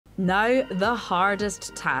Now, the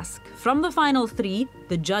hardest task. From the final three,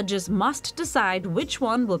 the judges must decide which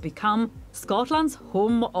one will become Scotland's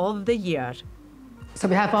Home of the Year. So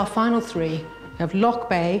we have our final three. We have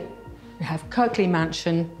Loch Bay, we have Kirkley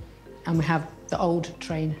Mansion, and we have the Old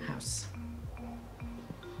Train House.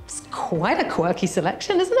 It's quite a quirky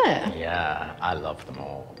selection, isn't it? Yeah, I love them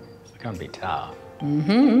all. It's going to be tough.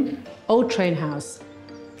 Old Train House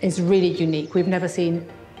is really unique. We've never seen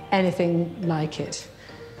anything like it.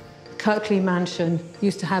 Kirkley Mansion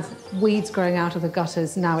used to have weeds growing out of the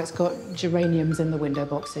gutters. Now it's got geraniums in the window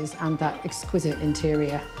boxes and that exquisite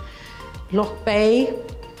interior. Loch Bay,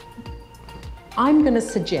 I'm going to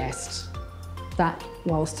suggest that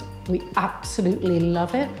whilst we absolutely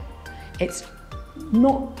love it, it's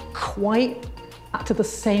not quite up to the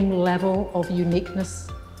same level of uniqueness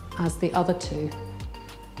as the other two.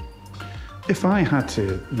 If I had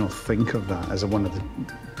to, think of that as one of the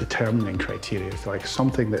determining criteria, like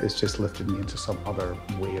something that has just lifted me into some other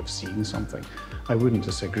way of seeing something, I wouldn't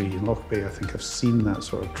disagree. In Loch Bay, I think I've seen that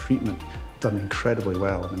sort of treatment done incredibly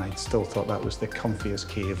well, and I still thought that was the comfiest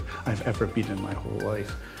cave I've ever been in my whole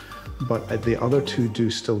life. But the other two do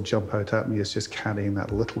still jump out at me as just carrying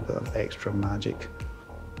that little bit of extra magic.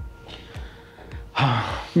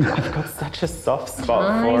 I've got such a soft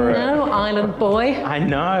spot for it. I know, Island Boy. I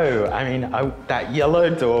know. I mean, that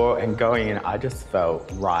yellow door and going in, I just felt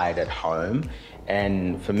right at home.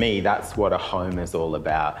 And for me, that's what a home is all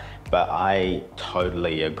about. But I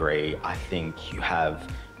totally agree. I think you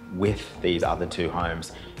have, with these other two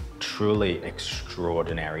homes, truly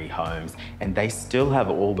extraordinary homes, and they still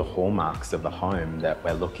have all the hallmarks of the home that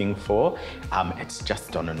we're looking for. It's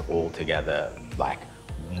just on an altogether,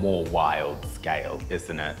 more wild scale,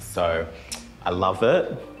 isn't it? So I love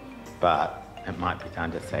it, but it might be time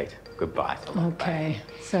to say goodbye to Loch Bay. Okay,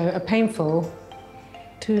 so a painful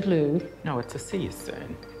toodaloo. No, it's a see you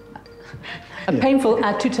soon. A painful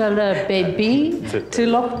à tout à l'heure, baby, to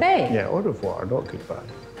Loch Bay. Yeah, au revoir, not goodbye.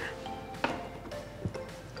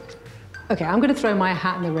 Okay, I'm going to throw my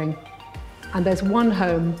hat in the ring. And there's one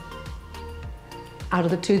home out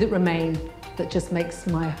of the two that remain that just makes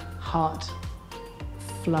my heart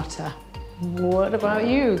flutter. What about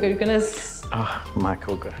you? You're gonna...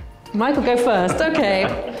 Michael, go. Michael, go first.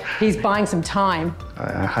 Okay. He's buying some time.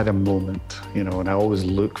 I had a moment, and I always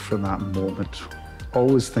look for that moment,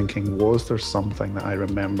 always thinking, was there something that I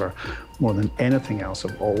remember more than anything else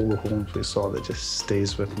of all the homes we saw that just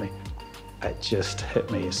stays with me? It just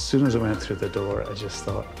hit me. As soon as I went through the door, I just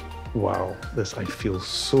thought, wow, I feel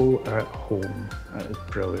so at home. It's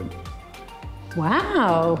brilliant.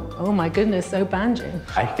 Wow. Oh my goodness, so banjing.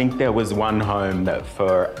 I think there was one home that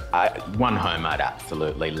one home I'd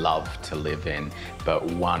absolutely love to live in, but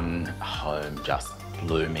one home just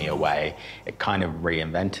blew me away. It kind of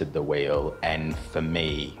reinvented the wheel, and for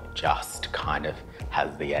me, just kind of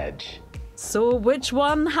has the edge. So which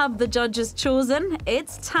one have the judges chosen?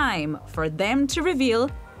 It's time for them to reveal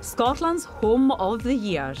Scotland's Home of the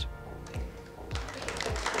Year.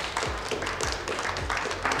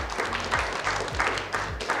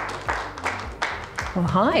 Well,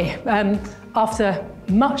 hi. After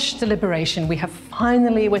much deliberation, we have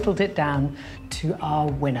finally whittled it down to our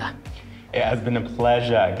winner. It has been a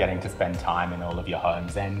pleasure getting to spend time in all of your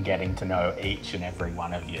homes and getting to know each and every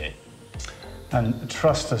one of you. And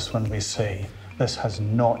trust us when we say this has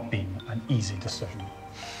not been an easy decision.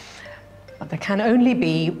 But there can only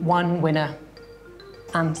be one winner.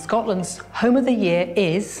 And Scotland's Home of the Year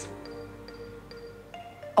is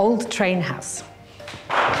Old Train House.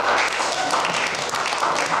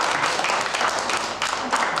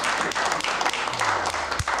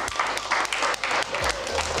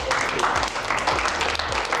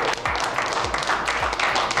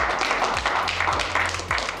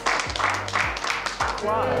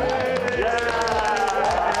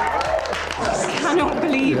 Cannot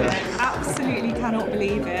believe it, absolutely cannot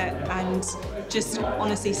believe it. And just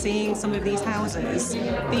honestly seeing some of these houses,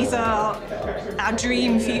 these are our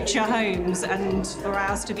dream future homes, and for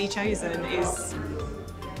ours to be chosen is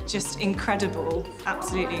just incredible,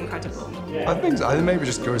 absolutely incredible. I think maybe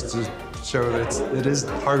just goes to show that it is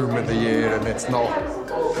Home of the Year and it's not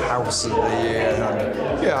House of the Year.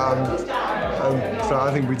 And yeah, so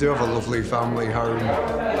I think we do have a lovely family home.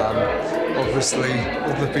 Obviously,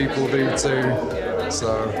 other people do too.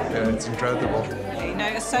 So yeah, it's incredible.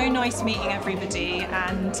 It's so nice meeting everybody,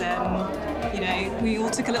 and we all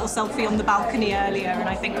took a little selfie on the balcony earlier, and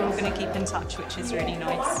I think we're all going to keep in touch, which is really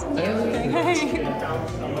nice.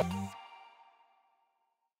 Okay.